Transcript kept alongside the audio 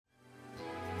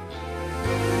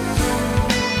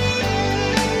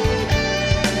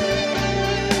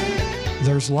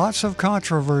There's lots of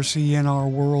controversy in our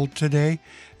world today,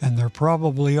 and there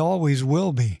probably always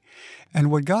will be.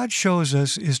 And what God shows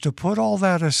us is to put all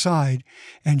that aside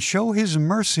and show His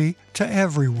mercy to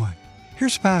everyone.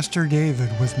 Here's Pastor David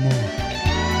with more.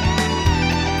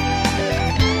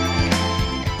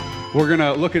 We're going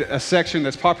to look at a section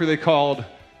that's popularly called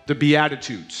the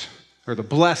Beatitudes, or the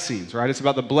blessings, right? It's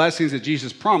about the blessings that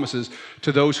Jesus promises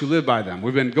to those who live by them.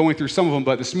 We've been going through some of them,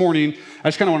 but this morning, I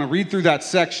just kind of want to read through that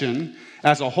section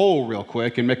as a whole real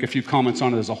quick and make a few comments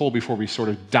on it as a whole before we sort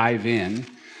of dive in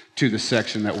to the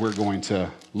section that we're going to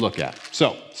look at.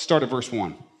 So, start at verse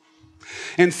 1.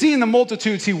 And seeing the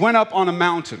multitudes, he went up on a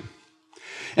mountain.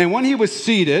 And when he was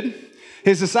seated,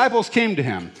 his disciples came to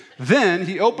him. Then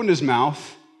he opened his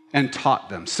mouth and taught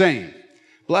them, saying,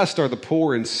 Blessed are the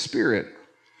poor in spirit,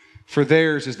 for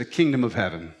theirs is the kingdom of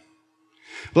heaven.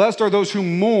 Blessed are those who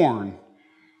mourn,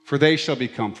 for they shall be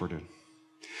comforted.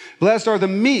 Blessed are the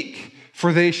meek,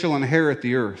 for they shall inherit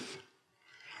the earth.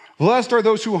 Blessed are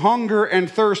those who hunger and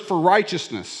thirst for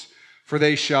righteousness, for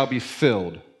they shall be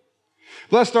filled.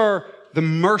 Blessed are the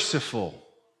merciful,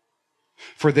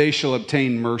 for they shall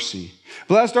obtain mercy.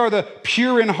 Blessed are the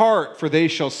pure in heart, for they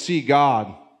shall see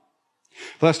God.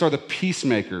 Blessed are the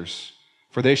peacemakers,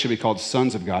 for they shall be called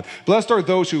sons of God. Blessed are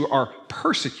those who are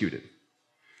persecuted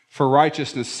for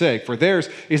righteousness' sake, for theirs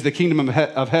is the kingdom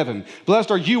of heaven.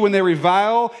 Blessed are you when they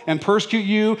revile and persecute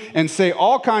you and say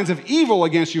all kinds of evil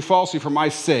against you falsely for my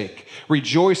sake.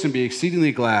 Rejoice and be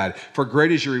exceedingly glad, for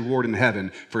great is your reward in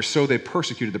heaven, for so they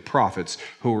persecuted the prophets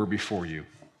who were before you.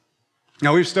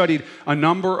 Now, we've studied a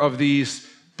number of these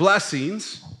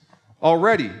blessings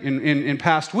already in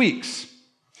past weeks.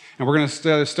 And we're going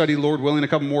to study, Lord willing, a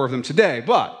couple more of them today.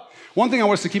 But one thing I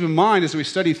want us to keep in mind as we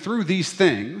study through these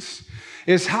things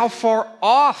is how far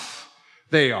off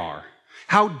they are,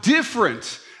 how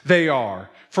different they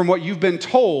are from what you've been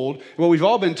told, what we've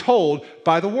all been told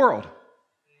by the world.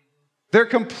 They're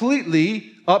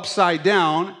completely upside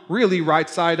down, really right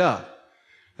side up,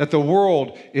 that the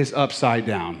world is upside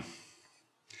down.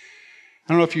 I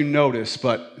don't know if you noticed,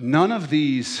 but none of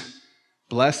these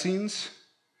blessings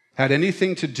had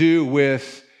anything to do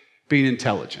with being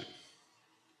intelligent,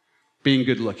 being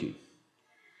good looking,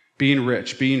 being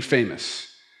rich, being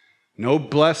famous. No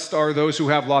blessed are those who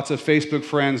have lots of Facebook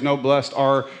friends. No blessed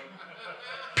are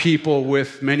people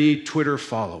with many Twitter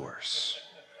followers,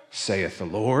 saith the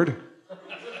Lord.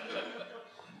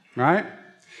 Right?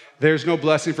 There's no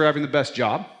blessing for having the best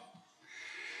job.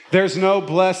 There's no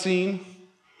blessing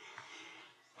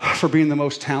for being the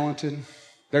most talented.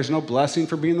 There's no blessing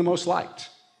for being the most liked.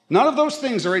 None of those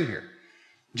things are in here.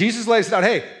 Jesus lays it out,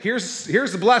 hey, here's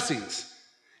the blessings.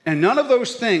 And none of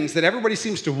those things that everybody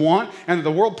seems to want and that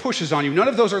the world pushes on you, none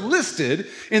of those are listed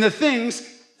in the things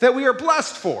that we are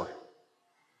blessed for.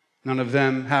 None of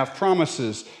them have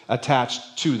promises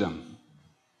attached to them.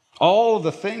 All of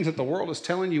the things that the world is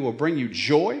telling you will bring you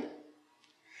joy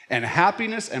and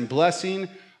happiness and blessing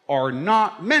are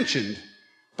not mentioned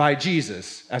by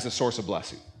Jesus as a source of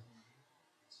blessing.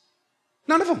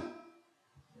 None of them.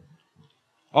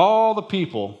 All the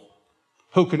people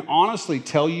who can honestly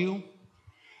tell you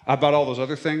about all those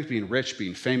other things, being rich,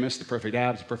 being famous, the perfect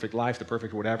abs, the perfect life, the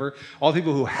perfect whatever, all the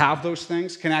people who have those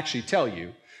things can actually tell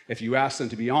you, if you ask them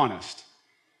to be honest,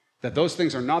 that those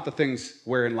things are not the things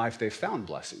where in life they've found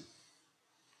blessing.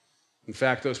 In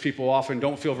fact, those people often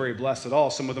don't feel very blessed at all.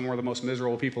 Some of them are the most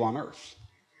miserable people on earth.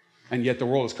 And yet the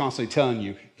world is constantly telling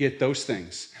you, get those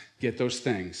things,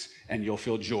 and you'll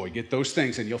feel joy. Get those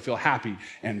things, and you'll feel happy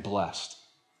and blessed.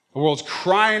 The world's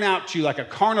crying out to you like a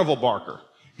carnival barker.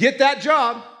 Get that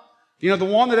job, the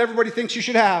one that everybody thinks you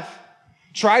should have.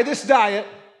 Try this diet.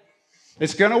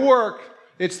 It's going to work.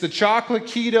 It's the chocolate,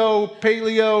 keto,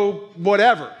 paleo,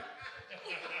 whatever.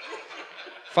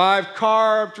 5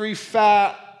 carb, 3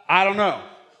 fat, I don't know.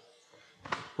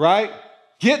 Right?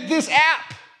 Get this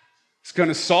app. It's going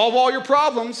to solve all your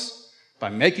problems by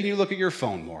making you look at your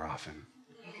phone more often.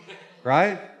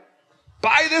 Right?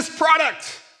 Buy this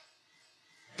product.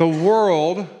 The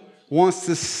world wants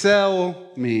to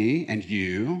sell me and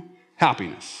you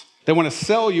happiness. They want to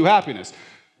sell you happiness.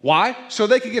 Why? So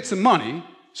they can get some money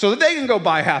so that they can go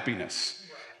buy happiness.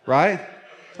 Right?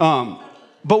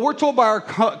 But we're told by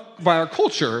our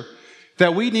culture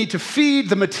that we need to feed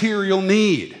the material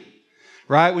need.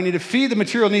 Right? We need to feed the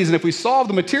material needs, and if we solve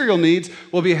the material needs,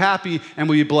 we'll be happy and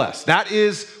we'll be blessed. That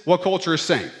is what culture is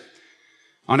saying.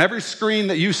 On every screen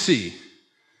that you see,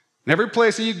 in every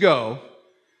place that you go,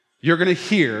 you're going to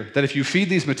hear that if you feed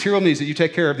these material needs, that you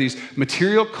take care of these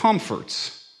material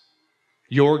comforts,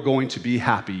 you're going to be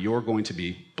happy, you're going to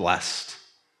be blessed.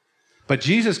 But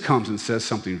Jesus comes and says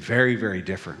something very, very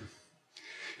different.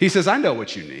 He says, I know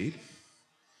what you need.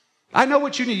 I know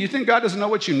what you need. You think God doesn't know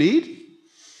what you need?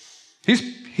 He's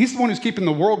the one who's keeping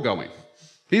the world going.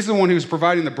 He's the one who's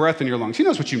providing the breath in your lungs. He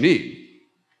knows what you need.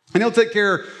 And he'll take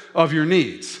care of your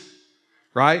needs,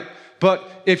 right? But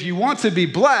if you want to be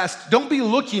blessed, don't be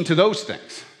looking to those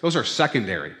things. Those are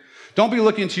secondary. Don't be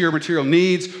looking to your material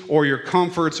needs or your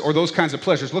comforts or those kinds of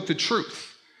pleasures. Look to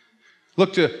truth.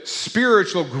 Look to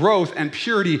spiritual growth and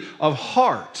purity of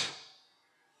heart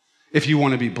if you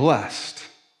want to be blessed.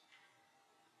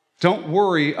 Don't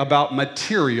worry about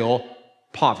material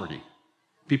poverty.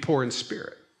 Be poor in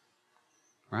spirit,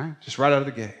 right? Just right out of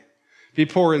the gate. Be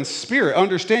poor in spirit.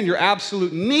 Understand your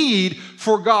absolute need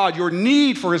for God, your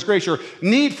need for His grace, your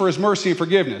need for His mercy and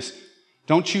forgiveness.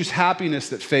 Don't choose happiness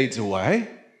that fades away,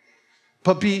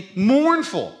 but be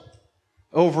mournful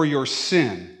over your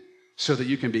sin so that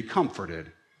you can be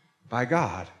comforted by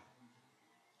God.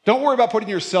 Don't worry about putting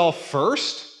yourself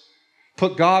first.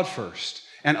 Put God first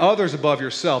and others above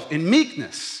yourself in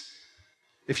meekness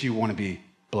if you want to be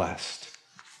blessed.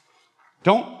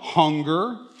 Don't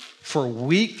hunger for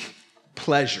weak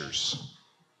pleasures,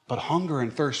 but hunger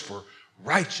and thirst for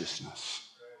righteousness.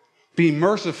 Be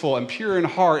merciful and pure in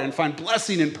heart and find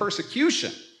blessing in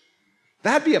persecution.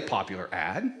 That'd be a popular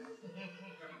ad,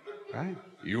 right?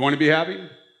 You want to be happy?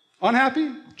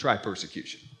 Unhappy? Try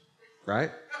persecution, right?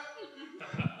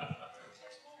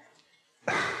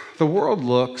 The world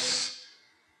looks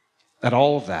at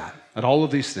all of that, at all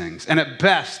of these things, and at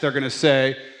best they're going to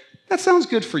say, that sounds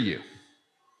good for you.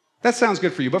 That sounds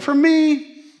good for you. But for me,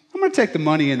 I'm going to take the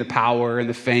money and the power and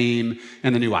the fame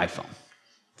and the new iPhone.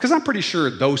 Because I'm pretty sure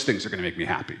those things are going to make me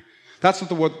happy. That's what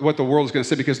the world is going to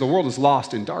say, because the world is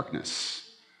lost in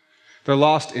darkness. They're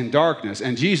lost in darkness,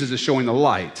 and Jesus is showing the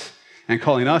light and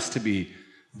calling us to be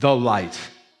the light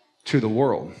to the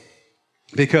world.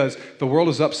 Because the world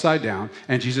is upside down,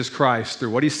 and Jesus Christ,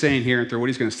 through what he's saying here and through what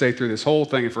he's going to say through this whole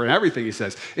thing and for everything he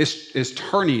says, is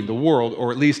turning the world,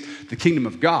 or at least the kingdom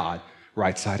of God,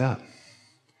 right side up.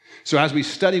 So as we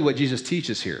study what Jesus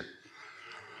teaches here,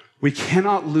 we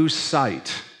cannot lose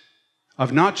sight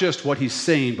of not just what he's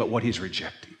saying, but what he's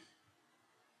rejecting.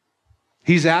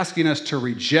 He's asking us to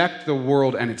reject the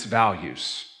world and its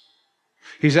values.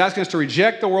 He's asking us to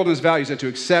reject the world and its values and to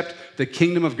accept the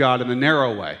kingdom of God in the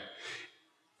narrow way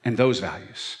and those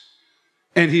values.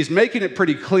 And he's making it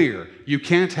pretty clear, you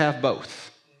can't have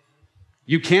both.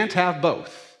 You can't have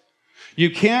both. You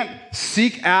can't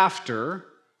seek after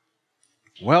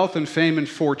wealth and fame and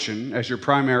fortune as your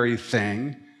primary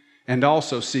thing and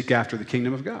also seek after the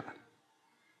kingdom of God.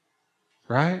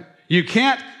 Right? You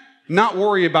can't not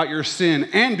worry about your sin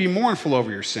and be mournful over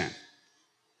your sin.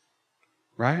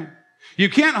 Right? You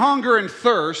can't hunger and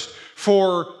thirst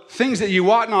for things that you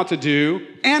ought not to do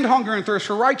and hunger and thirst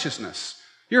for righteousness.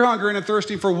 You're hungering and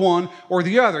thirsting for one or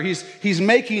the other. He's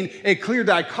making a clear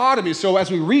dichotomy. So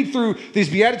as we read through these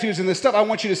Beatitudes and this stuff, I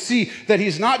want you to see that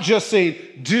he's not just saying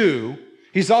do,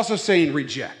 he's also saying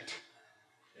reject.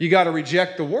 You got to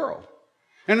reject the world.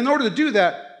 And in order to do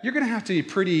that, you're going to have to be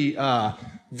pretty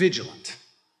vigilant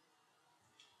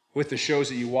with the shows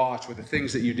that you watch, with the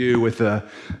things that you do, with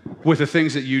the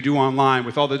things that you do online,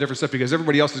 with all the different stuff, because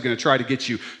everybody else is going to try to get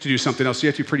you to do something else. So you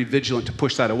have to be pretty vigilant to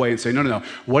push that away and say, no.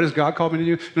 What has God called me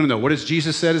to do? No. What has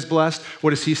Jesus said is blessed?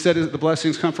 What has he said is the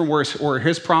blessings come from? Where are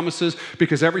his promises?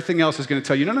 Because everything else is going to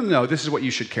tell you, no. This is what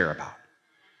you should care about.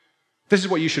 This is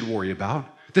what you should worry about.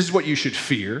 This is what you should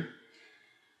fear.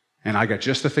 And I got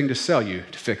just the thing to sell you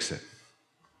to fix it.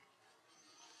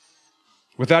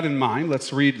 With that in mind,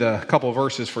 let's read the couple of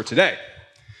verses for today.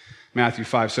 Matthew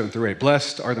 5, 7 through 8.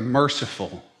 Blessed are the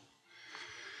merciful,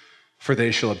 for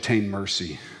they shall obtain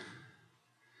mercy.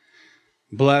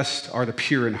 Blessed are the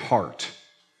pure in heart,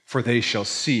 for they shall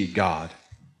see God.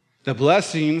 The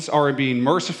blessings are in being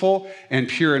merciful and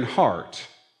pure in heart.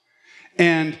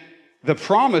 And the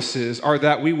promises are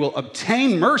that we will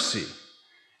obtain mercy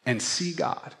and see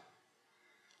God.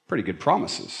 Pretty good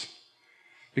promises.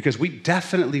 Because we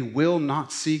definitely will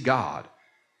not see God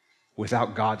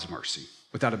without God's mercy,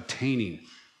 without obtaining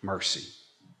mercy.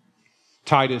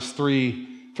 Titus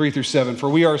 3 through 7. For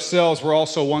we ourselves were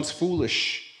also once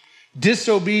foolish,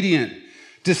 disobedient,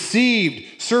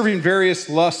 deceived, serving various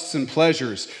lusts and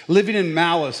pleasures, living in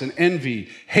malice and envy,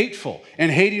 hateful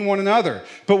and hating one another.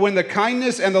 But when the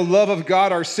kindness and the love of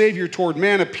God our Savior toward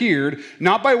man appeared,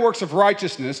 not by works of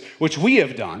righteousness, which we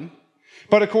have done,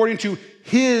 but according to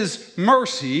his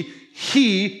mercy,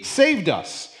 he saved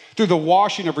us through the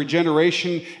washing of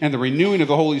regeneration and the renewing of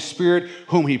the Holy Spirit,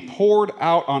 whom he poured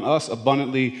out on us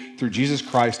abundantly through Jesus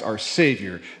Christ our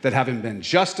Savior, that having been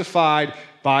justified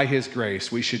by his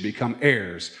grace, we should become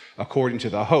heirs according to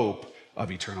the hope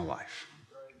of eternal life.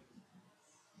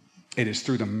 It is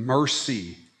through the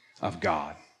mercy of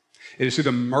God. It is through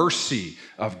the mercy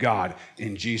of God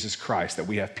in Jesus Christ that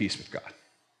we have peace with God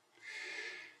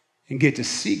and get to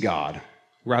see God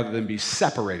rather than be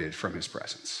separated from his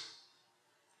presence.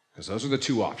 Because those are the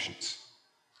two options.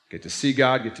 Get to see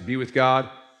God, get to be with God,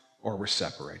 or we're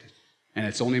separated. And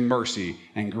it's only mercy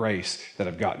and grace that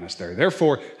have gotten us there.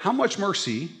 Therefore, how much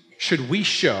mercy should we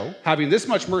show? Having this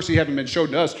much mercy having been shown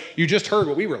to us, you just heard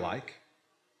what we were like.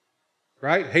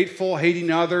 Right? Hateful,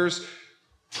 hating others,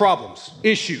 problems,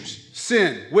 issues,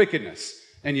 sin, wickedness.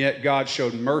 And yet God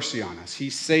showed mercy on us. He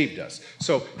saved us.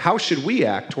 So how should we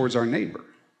act towards our neighbor?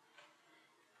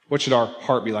 What should our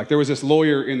heart be like? There was this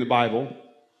lawyer in the Bible,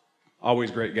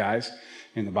 always great guys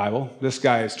in the Bible. This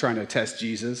guy is trying to test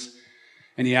Jesus.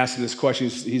 And he asked him this question.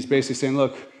 He's basically saying,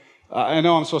 look, I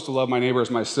know I'm supposed to love my neighbor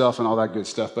as myself and all that good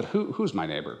stuff, but who's my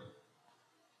neighbor?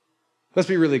 Let's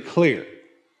be really clear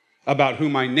about who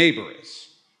my neighbor is,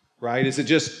 right? Is it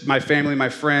just my family, my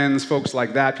friends, folks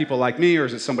like that, people like me, or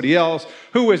is it somebody else?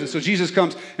 Who is it? So Jesus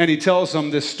comes and he tells them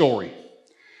this story,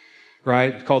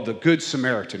 right, called the Good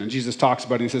Samaritan. And Jesus talks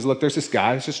about it. And he says, look, there's this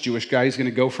guy, this Jewish guy. He's going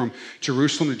to go from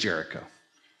Jerusalem to Jericho.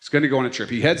 He's going to go on a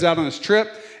trip. He heads out on this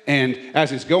trip, and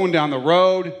as he's going down the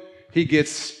road, he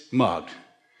gets mugged.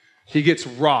 He gets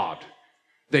robbed.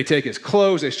 They take his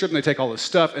clothes, they strip him, they take all his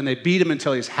stuff, and they beat him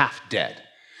until he's half dead.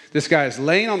 This guy is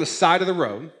laying on the side of the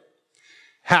road,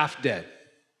 half dead.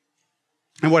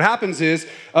 And what happens is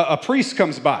a priest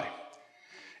comes by,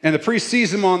 and the priest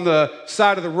sees him on the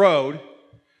side of the road,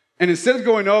 and instead of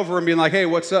going over and being like, hey,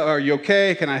 what's up? Are you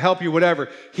okay? Can I help you? Whatever.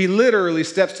 He literally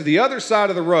steps to the other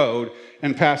side of the road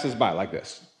and passes by like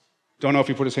this. Don't know if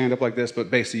he put his hand up like this,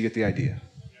 but basically you get the idea.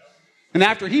 And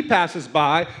after he passes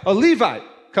by, a Levite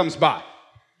comes by.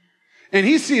 And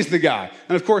he sees the guy.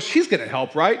 And of course, he's going to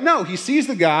help, right? No, he sees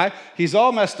the guy. He's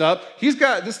all messed up.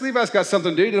 This Levite's got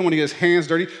something to do. He doesn't want to get his hands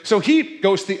dirty. So he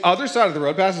goes to the other side of the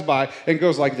road, passes by, and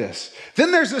goes like this.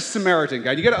 Then there's this Samaritan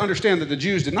guy. You got to understand that the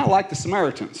Jews did not like the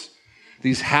Samaritans.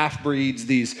 These half-breeds,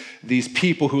 these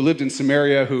people who lived in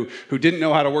Samaria who didn't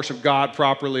know how to worship God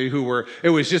properly,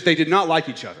 they did not like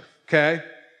each other, okay?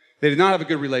 They did not have a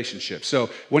good relationship. So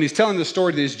when he's telling the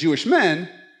story to these Jewish men,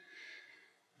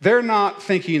 they're not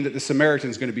thinking that the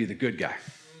Samaritan's going to be the good guy.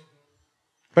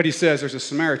 But he says there's a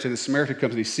Samaritan. The Samaritan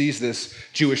comes and he sees this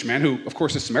Jewish man who, of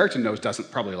course, the Samaritan knows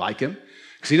doesn't probably like him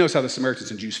because he knows how the Samaritans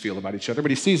and Jews feel about each other. But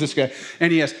he sees this guy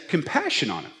and he has compassion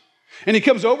on him. And he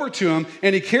comes over to him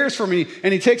and he cares for him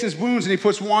and he takes his wounds and he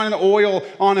puts wine and oil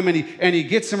on him and he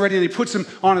gets him ready and he puts him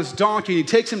on his donkey and he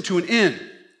takes him to an inn.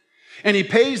 And he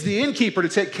pays the innkeeper to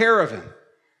take care of him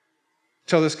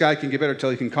until this guy can get better,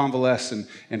 until he can convalesce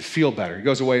and feel better. He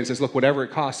goes away and says, look, whatever it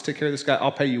costs to take care of this guy,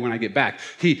 I'll pay you when I get back.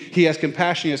 He has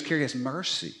compassion, he has care, he has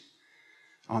mercy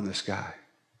on this guy.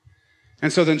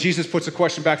 And so then Jesus puts a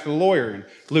question back to the lawyer in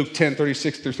Luke 10,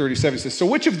 36 through 37. He says, so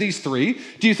which of these three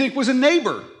do you think was a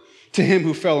neighbor to him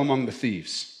who fell among the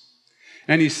thieves?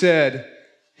 And he said,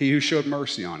 he who showed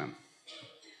mercy on him.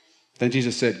 Then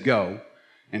Jesus said, go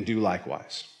and do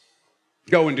likewise.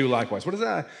 Go and do likewise. What does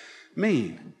that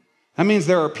mean? That means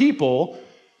there are people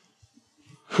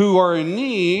who are in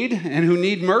need and who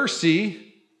need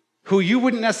mercy who you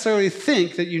wouldn't necessarily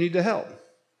think that you need to help.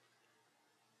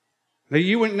 That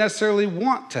you wouldn't necessarily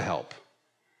want to help.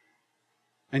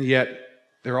 And yet,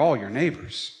 they're all your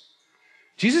neighbors.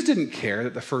 Jesus didn't care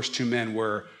that the first two men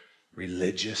were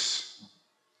religious,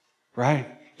 right?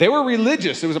 They were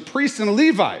religious. It was a priest and a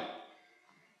Levite.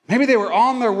 Maybe they were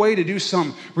on their way to do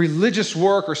some religious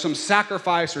work or some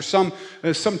sacrifice or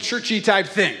some churchy type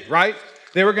thing, right?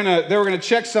 They were gonna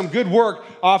check some good work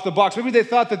off the box. Maybe they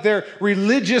thought that their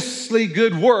religiously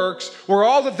good works were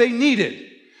all that they needed.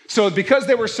 So because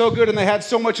they were so good and they had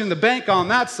so much in the bank on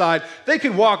that side, they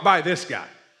could walk by this guy.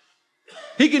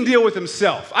 He can deal with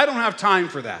himself. I don't have time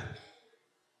for that.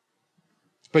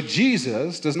 But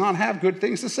Jesus does not have good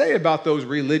things to say about those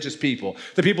religious people.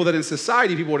 The people that in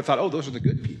society people would have thought, oh, those are the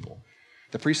good people.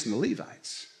 The priests and the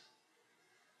Levites.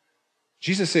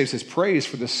 Jesus saves his praise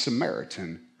for the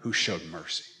Samaritan who showed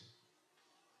mercy.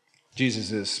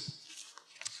 Jesus is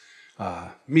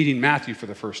meeting Matthew for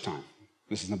the first time.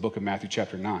 This is in the book of Matthew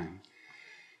chapter 9.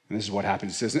 And this is what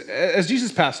happened. It says, as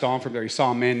Jesus passed on from there, he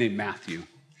saw a man named Matthew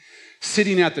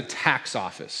sitting at the tax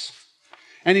office.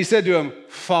 And he said to him,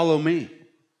 follow me.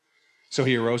 So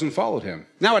he arose and followed him.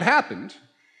 Now it happened,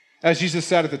 as Jesus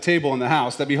sat at the table in the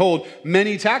house, that behold,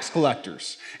 many tax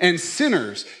collectors and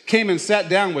sinners came and sat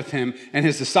down with him and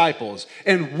his disciples.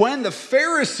 And when the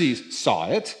Pharisees saw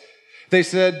it, they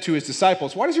said to his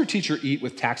disciples, why does your teacher eat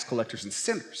with tax collectors and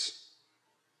sinners?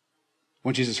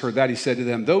 When Jesus heard that, he said to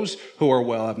them, those who are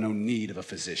well have no need of a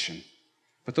physician,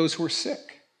 but those who are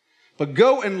sick. But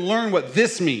go and learn what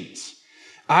this means.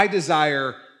 I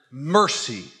desire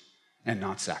mercy and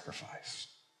not sacrifice.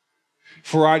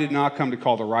 For I did not come to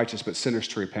call the righteous, but sinners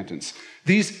to repentance.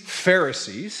 These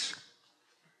Pharisees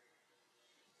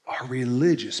are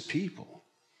religious people.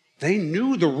 They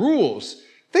knew the rules.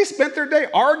 They spent their day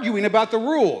arguing about the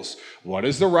rules. What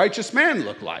does the righteous man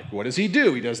look like? What does he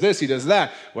do? He does this, he does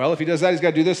that. Well, if he does that, he's got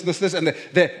to do this, this, this. And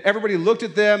everybody looked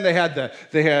at them. They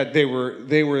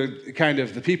were kind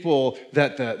of the people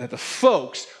that the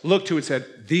folks looked to and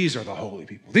said, these are the holy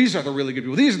people. These are the really good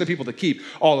people. These are the people that keep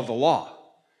all of the law.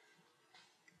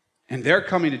 And they're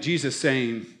coming to Jesus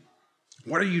saying,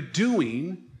 what are you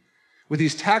doing with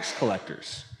these tax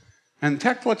collectors? And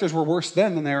tax collectors were worse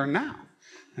then than they are now.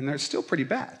 And they're still pretty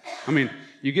bad. I mean,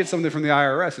 you get something from the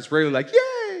IRS, it's rarely like,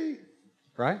 yay,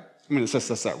 right? I mean, it's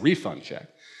just that refund check.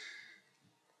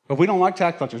 But we don't like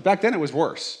tax collectors. Back then, it was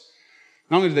worse.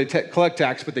 Not only did they collect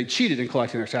tax, but they cheated in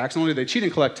collecting their tax. Not only did they cheat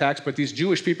and collect tax, but these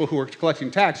Jewish people who were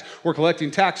collecting tax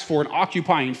for an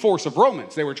occupying force of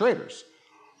Romans. They were traitors.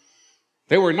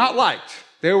 They were not liked.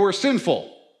 They were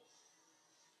sinful.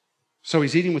 So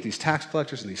he's eating with these tax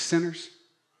collectors and these sinners,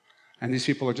 and these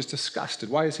people are just disgusted.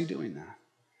 Why is he doing that?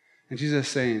 And Jesus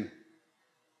is saying,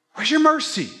 where's your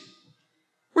mercy?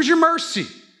 Where's your mercy?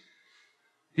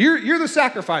 You're the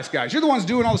sacrifice guys. You're the ones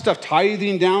doing all the stuff,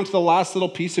 tithing down to the last little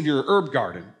piece of your herb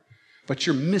garden. But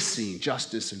you're missing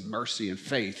justice and mercy and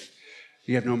faith.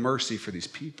 You have no mercy for these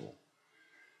people.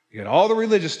 You got all the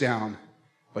religious down,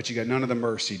 but you got none of the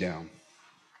mercy down.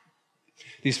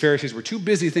 These Pharisees were too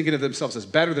busy thinking of themselves as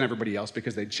better than everybody else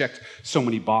because they checked so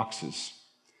many boxes.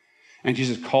 And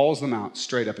Jesus calls them out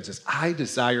straight up and says, I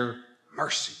desire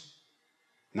mercy,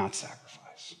 not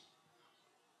sacrifice.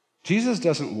 Jesus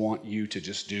doesn't want you to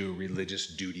just do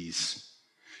religious duties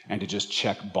and to just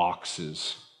check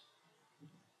boxes.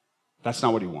 That's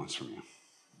not what he wants from you.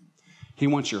 He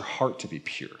wants your heart to be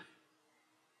pure.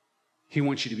 He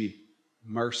wants you to be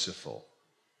merciful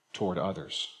toward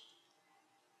others.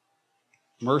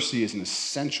 Mercy is an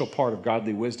essential part of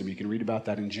godly wisdom. You can read about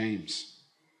that in James.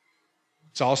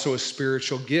 It's also a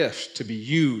spiritual gift to be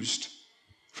used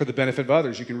for the benefit of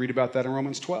others. You can read about that in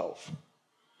Romans 12.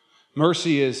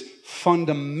 Mercy is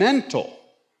fundamental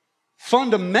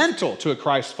to a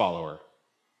Christ follower.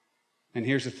 And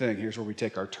here's the thing, here's where we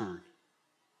take our turn.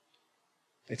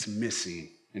 It's missing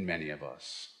in many of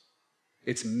us.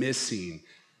 It's missing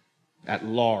at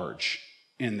large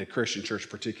in the Christian church,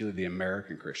 particularly the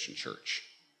American Christian church,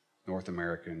 North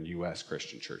American, U.S.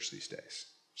 Christian church these days.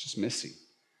 It's just missing.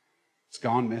 It's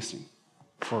gone missing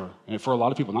for a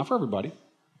lot of people, not for everybody.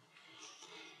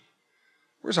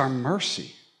 Where's our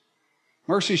mercy?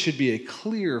 Mercy should be a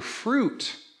clear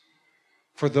fruit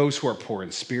for those who are poor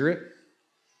in spirit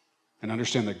and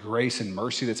understand the grace and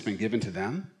mercy that's been given to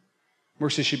them.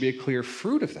 Mercy should be a clear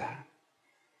fruit of that.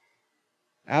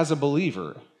 As a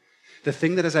believer, the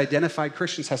thing that has identified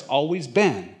Christians has always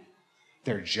been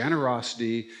their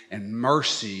generosity and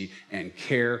mercy and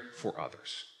care for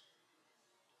others.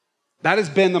 That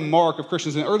has been the mark of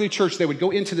Christians. In the early church, they would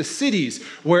go into the cities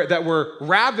that were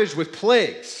ravaged with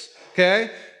plagues,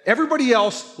 okay? Everybody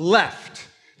else left.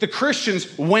 The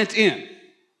Christians went in.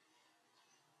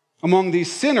 Among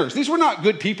these sinners, these were not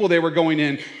good people they were going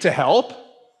in to help.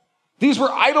 These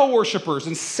were idol worshipers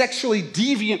and sexually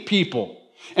deviant people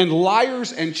and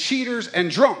liars and cheaters and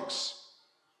drunks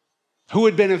who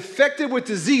had been infected with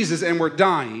diseases and were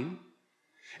dying.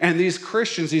 And these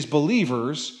Christians, these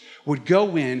believers, would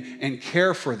go in and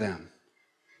care for them,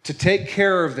 to take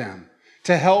care of them,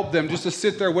 to help them, just to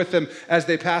sit there with them as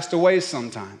they passed away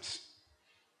sometimes.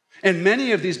 And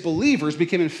many of these believers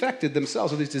became infected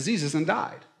themselves with these diseases and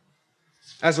died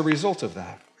as a result of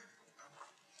that.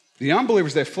 The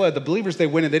unbelievers, they fled. The believers, they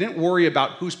went in. They didn't worry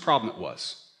about whose problem it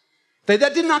was.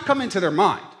 That did not come into their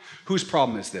mind. Whose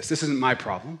problem is this? This isn't my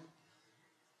problem.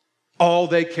 All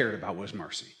they cared about was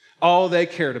mercy. All they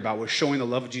cared about was showing the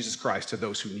love of Jesus Christ to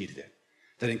those who needed it.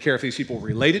 They didn't care if these people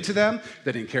related to them.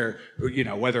 They didn't care,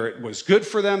 whether it was good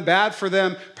for them, bad for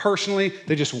them, personally.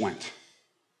 They just went.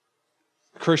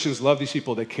 Christians loved these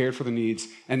people. They cared for the needs.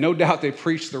 And no doubt they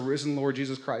preached the risen Lord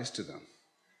Jesus Christ to them.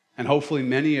 And hopefully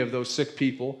many of those sick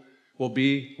people will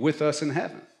be with us in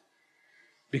heaven.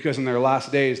 Because in their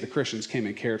last days, the Christians came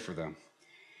and cared for them.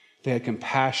 They had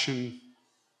compassionate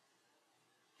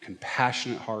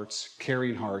hearts,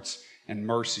 caring hearts, and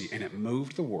mercy, and it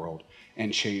moved the world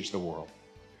and changed the world.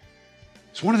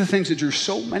 So one of the things that drew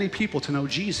so many people to know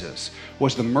Jesus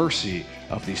was the mercy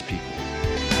of these people.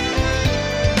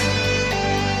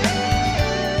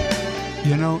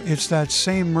 You know, it's that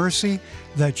same mercy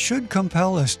that should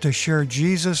compel us to share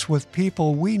Jesus with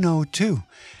people we know too,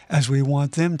 as we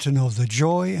want them to know the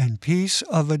joy and peace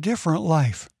of a different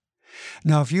life.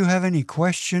 Now, if you have any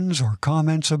questions or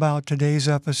comments about today's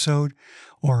episode,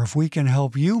 or if we can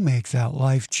help you make that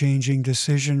life-changing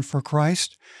decision for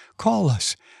Christ, call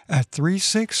us at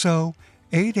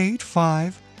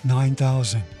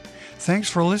 360-885-9000.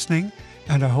 Thanks for listening,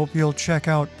 and I hope you'll check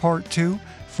out Part 2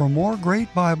 for more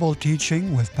great Bible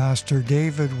teaching with Pastor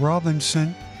David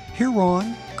Robinson here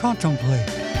on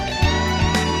Contemplate.